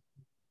Chinese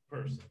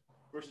person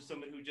versus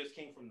somebody who just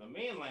came from the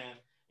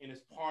mainland and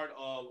is part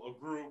of a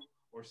group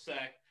or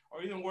sect,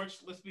 or even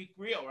works, let's be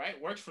real,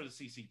 right? Works for the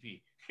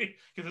CCP,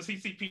 because the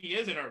CCP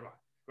is in Irvine,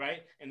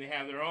 right? And they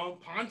have their own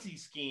Ponzi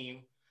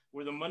scheme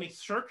where the money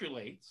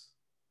circulates.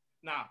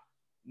 Now,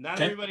 not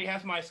everybody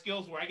has my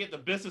skills where I get the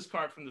business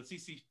card from the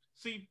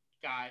CCC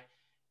guy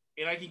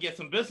and I can get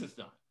some business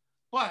done.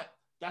 But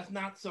that's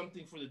not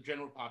something for the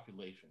general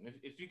population.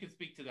 If you could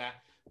speak to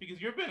that,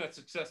 because you've been a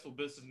successful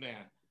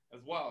businessman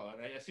as well.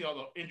 And I see all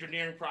the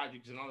engineering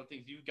projects and all the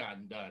things you've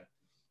gotten done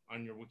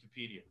on your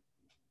Wikipedia.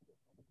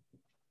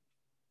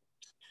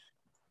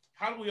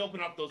 How do we open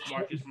up those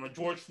markets from a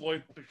George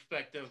Floyd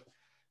perspective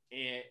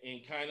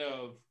and kind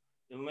of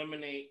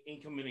eliminate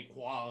income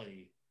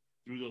inequality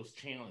through those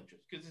challenges?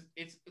 Because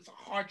it's a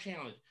hard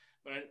challenge,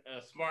 but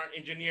a smart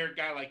engineer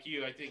guy like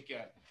you, I think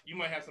you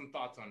might have some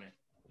thoughts on it.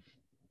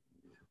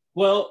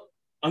 Well,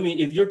 I mean,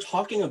 if you're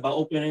talking about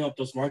opening up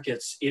those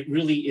markets, it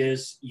really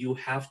is, you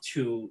have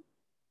to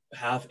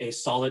have a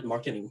solid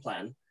marketing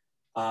plan.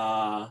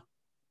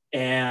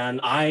 And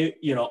I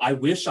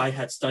wish I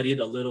had studied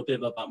a little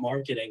bit about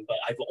marketing, but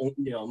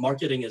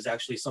marketing is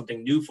actually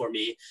something new for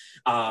me.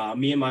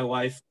 Me and my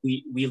wife,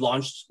 we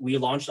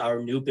launched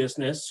our new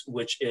business,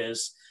 which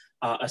is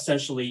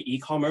essentially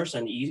e-commerce,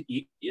 and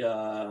we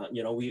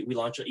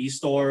launched an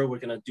e-store. We're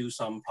gonna do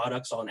some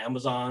products on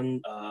Amazon,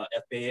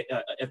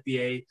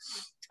 FBA,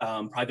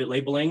 private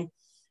labeling.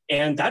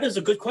 And that is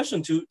a good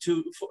question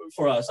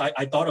for us.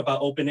 I thought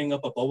about opening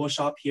up a boba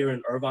shop here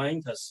in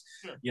Irvine because,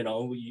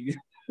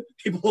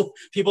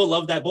 people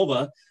love that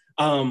boba.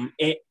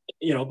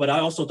 But I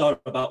also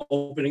thought about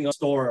opening a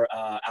store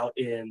out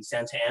in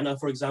Santa Ana,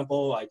 for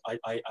example.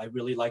 I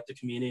really like the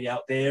community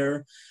out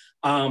there.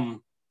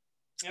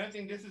 And I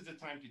think this is the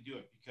time to do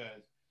it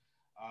because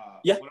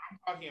what I'm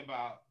talking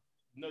about,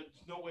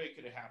 no way it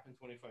could have happened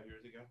 25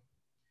 years ago.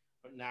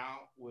 But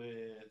now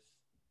with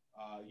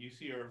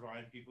UC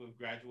Irvine, people who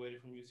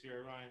graduated from UC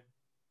Irvine,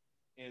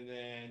 and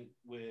then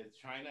with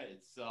China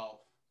itself,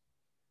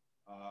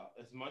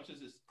 as much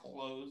as it's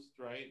closed,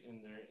 right,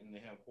 and they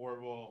have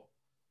horrible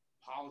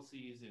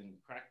policies and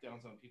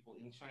crackdowns on people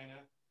in China,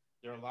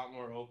 they're a lot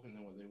more open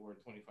than what they were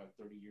 25,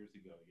 30 years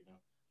ago,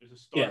 There's a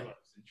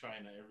Starbucks in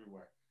China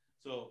everywhere.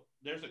 So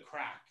there's a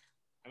crack.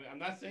 I mean, I'm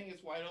not saying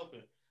it's wide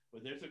open,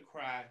 but there's a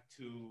crack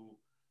to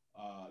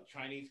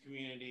Chinese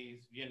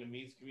communities,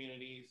 Vietnamese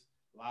communities,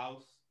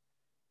 Laos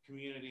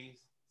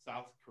communities,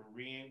 South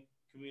Korean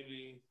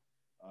communities,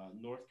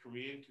 North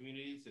Korean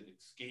communities that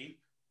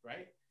escape,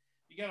 right?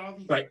 You got all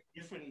these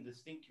different and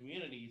distinct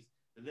communities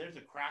that there's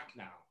a crack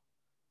now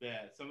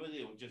that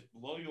somebody will just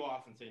blow you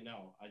off and say,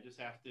 no, I just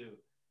have to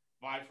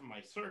buy from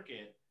my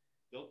circuit.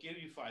 They'll give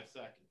you 5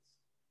 seconds.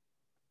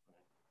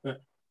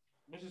 Right?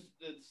 Which is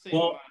the same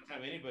amount of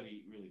time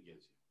anybody really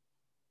gives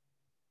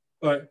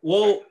you. All right.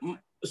 Well,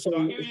 so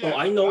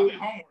I know. That'll be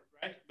homework,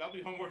 right? That'll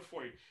be homework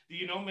for you. Do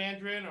you know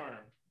Mandarin or?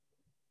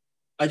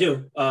 I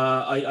do.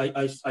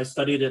 I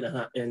studied it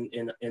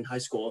in high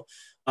school.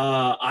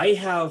 I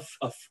have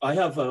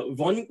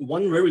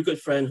one very good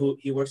friend who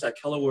he works at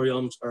Keller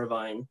Williams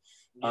Irvine.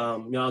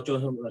 I'll do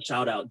him a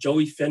shout out,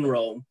 Joey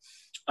Finro.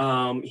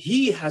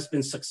 He has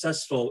been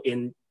successful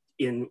in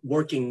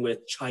working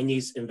with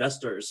Chinese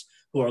investors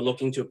who are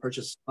looking to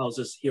purchase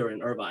houses here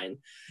in Irvine,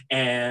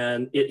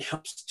 and it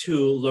helps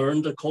to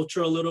learn the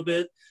culture a little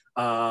bit.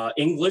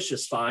 English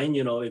is fine,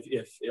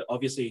 if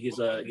obviously he's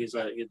a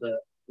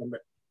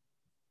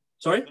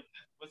Sorry?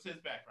 What's his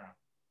background?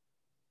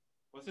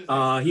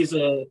 He's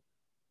a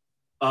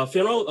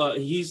Finro.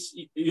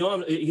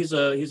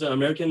 He's an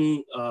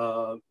American.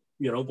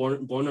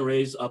 Born and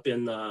raised up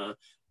in the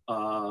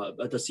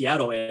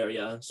Seattle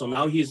area. So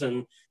now he's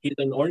in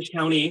Orange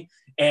County,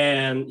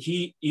 and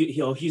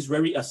he's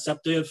very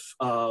acceptive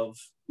of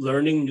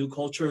learning new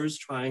cultures,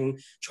 trying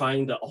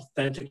the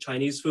authentic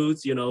Chinese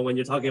foods. When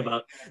you're talking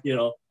about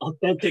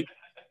authentic.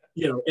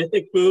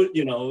 Ethnic food,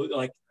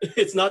 like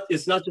it's not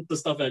just the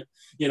stuff at,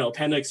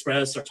 Panda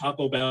Express or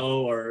Taco Bell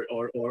or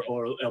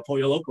El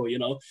Pollo Loco,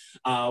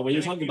 when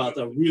you're talking about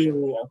the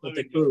real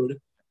authentic food,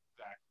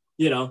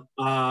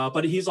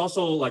 but he's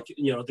also like,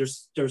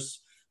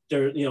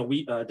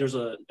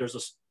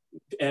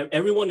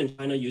 everyone in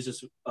China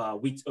uses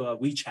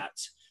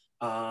WeChat.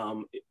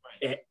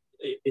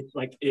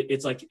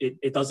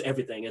 It does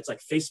everything. It's like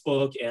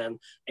Facebook and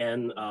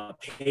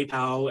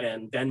PayPal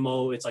and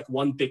Venmo. It's like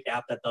one big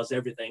app that does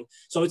everything.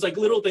 So it's like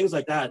little things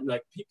like that.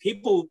 Like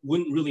people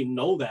wouldn't really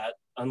know that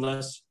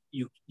unless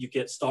you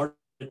get started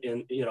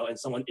and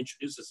someone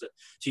introduces it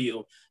to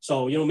you.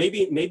 So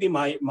maybe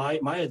my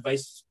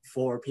advice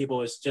for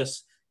people is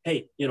just,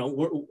 hey,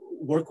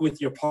 work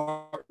with your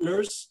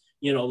partners.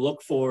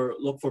 Look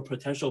for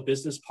potential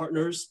business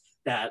partners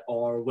that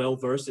are well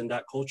versed in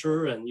that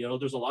culture, and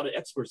there's a lot of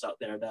experts out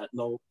there that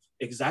know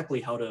exactly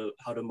how to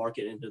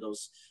market into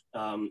those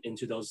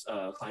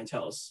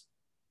clienteles.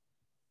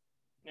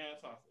 Yeah,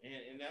 that's awesome,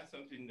 and that's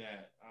something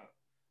that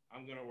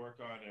I'm gonna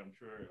work on, and I'm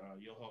sure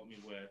you'll help me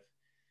with.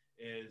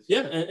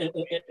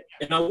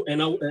 And I'll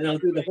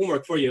do the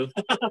homework for you.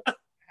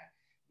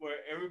 Where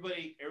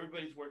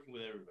everybody's working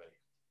with everybody.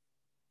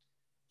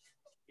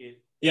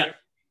 Yeah.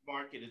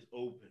 Market is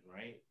open,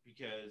 right?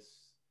 Because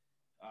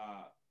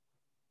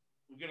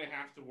we're going to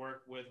have to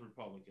work with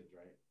Republicans,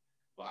 right?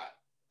 But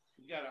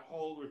we got to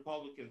hold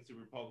Republicans to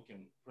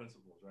Republican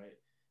principles, right?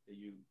 That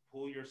you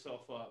pull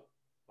yourself up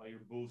by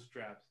your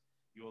bootstraps.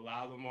 You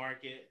allow the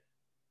market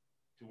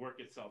to work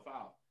itself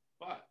out.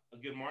 But a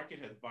good market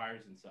has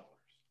buyers and sellers.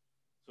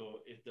 So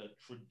if the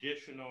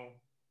traditional,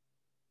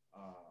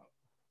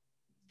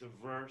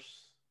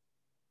 diverse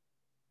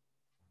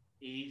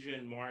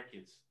Asian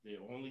markets,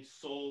 they're only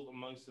sold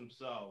amongst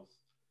themselves,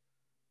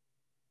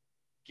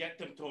 get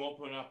them to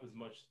open up as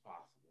much as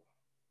possible.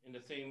 In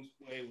the same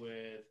way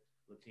with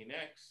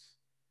Latinx,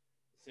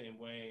 the same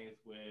way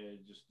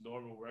with just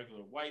normal,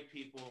 regular white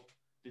people.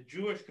 The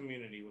Jewish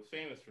community was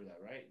famous for that,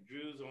 right?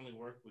 Jews only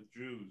work with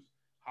Jews.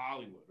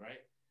 Hollywood,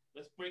 right?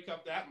 Let's break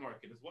up that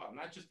market as well.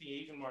 Not just the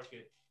Asian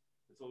market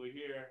that's over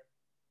here,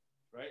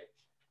 right?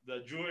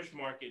 The Jewish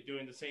market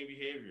doing the same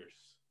behaviors.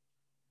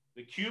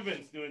 The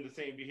Cubans doing the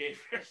same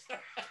behaviors.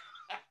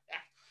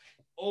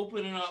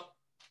 Opening up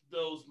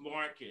those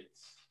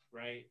markets,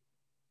 right?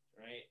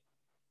 Right?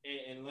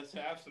 And let's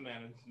have some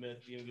Adam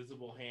Smith, the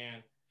invisible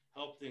hand,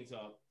 help things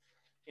up.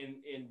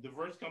 And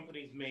diverse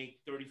companies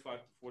make 35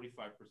 to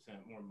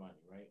 45% more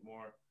money, right?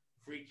 More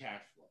free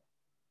cash flow.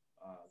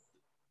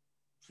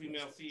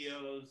 Female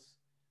CEOs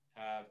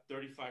have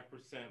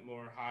 35%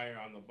 more higher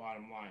on the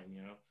bottom line,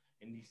 you know?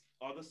 And these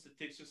other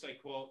statistics I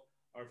quote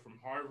are from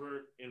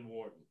Harvard and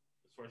Wharton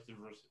as far as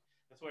diversity.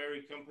 That's why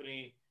every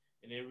company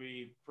and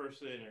every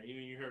person, or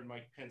even you heard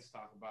Mike Pence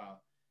talk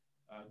about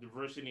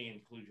diversity and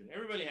inclusion.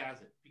 Everybody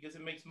has it because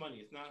it makes money.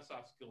 It's not a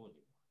soft skill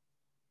anymore.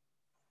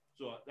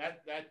 So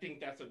I think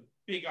that's a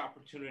big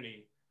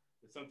opportunity.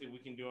 It's something we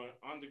can do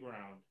on the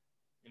ground,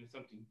 and it's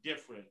something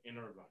different in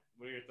Irvine.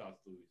 What are your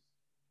thoughts, Luis?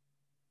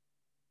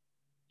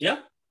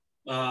 Yeah,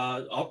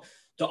 the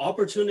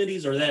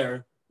opportunities are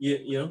there.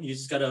 You know, you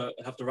just gotta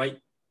have the right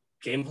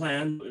game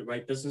plan,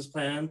 right business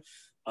plan.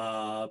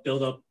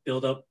 Build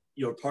up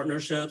your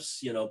partnerships.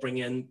 You know, bring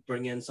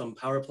in some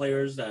power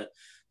players that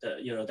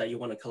you know that you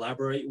want to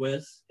collaborate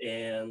with,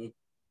 and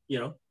you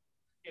know,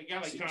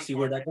 see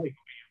where that goes.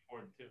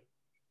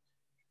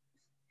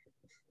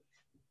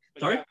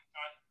 Sorry,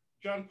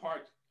 John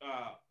Park.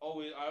 I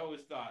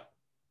always thought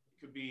it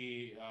could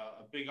be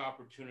a big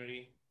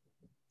opportunity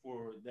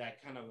for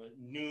that kind of a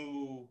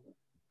new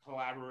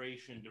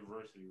collaboration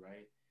diversity,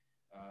 right?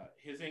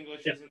 His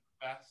English isn't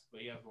the best,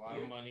 but he has a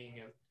lot of money. He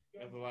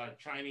has a lot of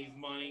Chinese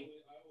money,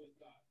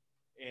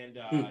 and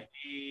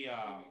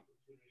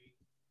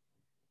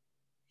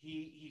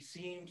he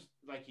seems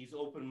like he's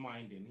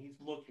open-minded. He's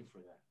looking for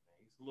that.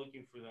 He's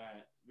looking for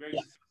that very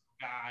successful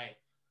guy,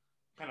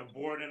 kind of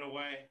bored in a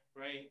way,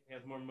 right? He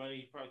has more money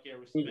he probably can't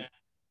ever spend.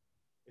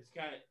 It's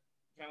kind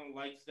of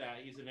likes that.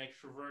 He's an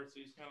extrovert, so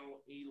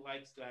he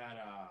likes that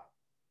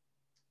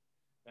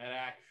that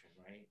action,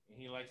 right? And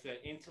he likes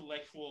that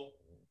intellectual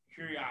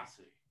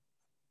curiosity.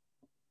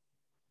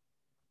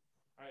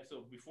 All right,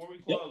 so before we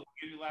close, I'll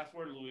give you the last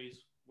word,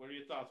 Luis. What are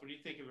your thoughts? What do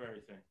you think of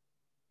everything?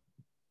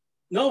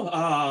 No,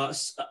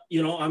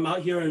 you know, I'm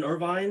out here in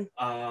Irvine.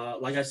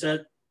 Like I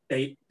said,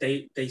 they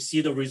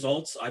see the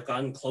results. I've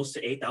gotten close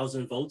to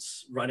 8,000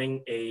 votes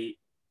running a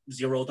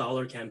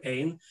 $0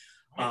 campaign.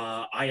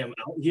 I am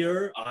out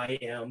here. I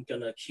am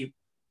gonna keep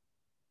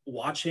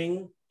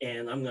watching,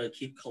 and I'm gonna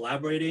keep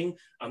collaborating.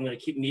 I'm gonna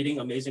keep meeting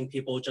amazing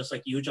people just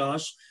like you,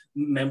 Josh,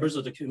 members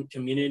of the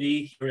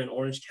community here in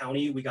Orange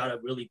County. We gotta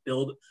really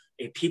build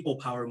a people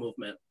power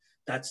movement.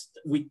 That's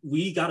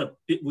we gotta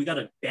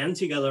band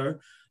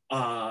together.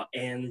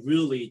 And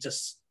really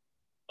just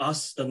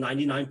us, the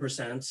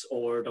 99%,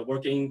 or the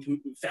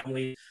working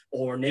family,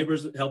 or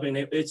neighbors helping.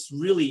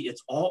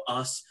 It's all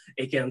us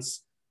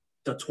against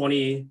the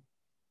 20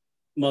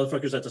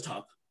 motherfuckers at the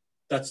top.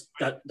 That's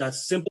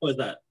simple as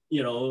that.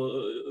 You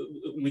know,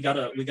 we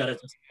gotta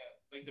just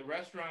like the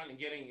restaurant and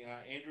getting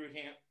Andrew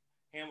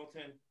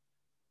Hamilton,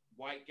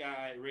 white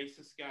guy,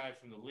 racist guy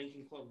from the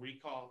Lincoln Club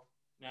recalled,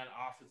 not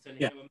office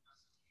sending him a message.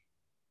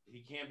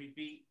 He can't be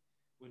beat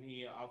when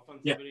he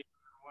outfunds somebody.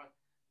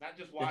 Not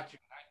just watching,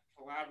 not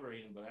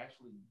collaborating, but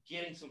actually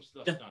getting some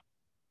stuff done.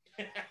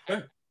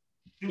 Sure.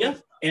 Yeah,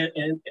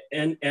 and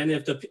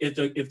if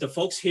the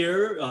folks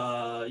here,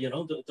 you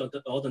know,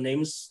 all the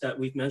names that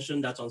we've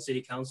mentioned, that's on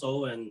city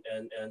council and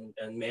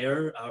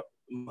mayor,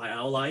 my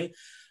ally,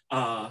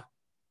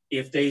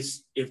 if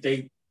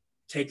they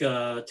take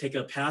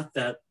a path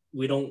that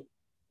we don't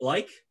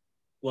like,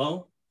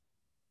 well,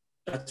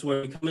 that's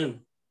where we come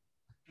in.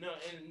 No,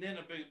 and then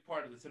a big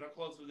part of this, and I'll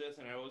close with this,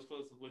 and I always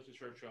close with Winston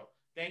Churchill.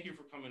 Thank you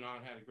for coming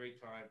on. Had a great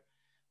time.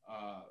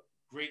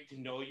 Great to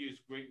know you. It's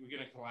great. We're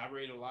going to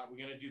collaborate a lot. We're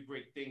going to do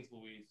great things,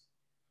 Luis.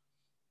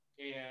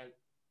 And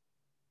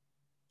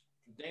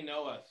they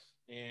know us.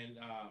 And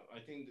I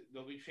think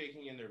they'll be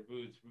shaking in their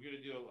boots. We're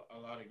going to do a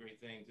lot of great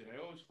things. And I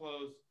always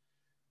close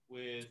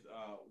with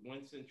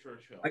Winston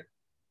Churchill.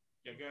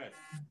 Yeah, go ahead.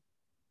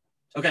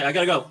 Okay, I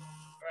got to go.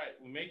 All right.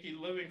 We make a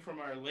living from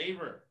our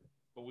labor,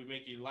 but we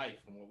make a life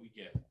from what we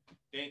get.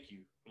 Thank you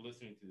for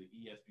listening to the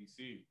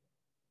ESBC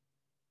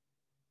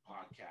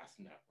Podcast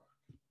Network.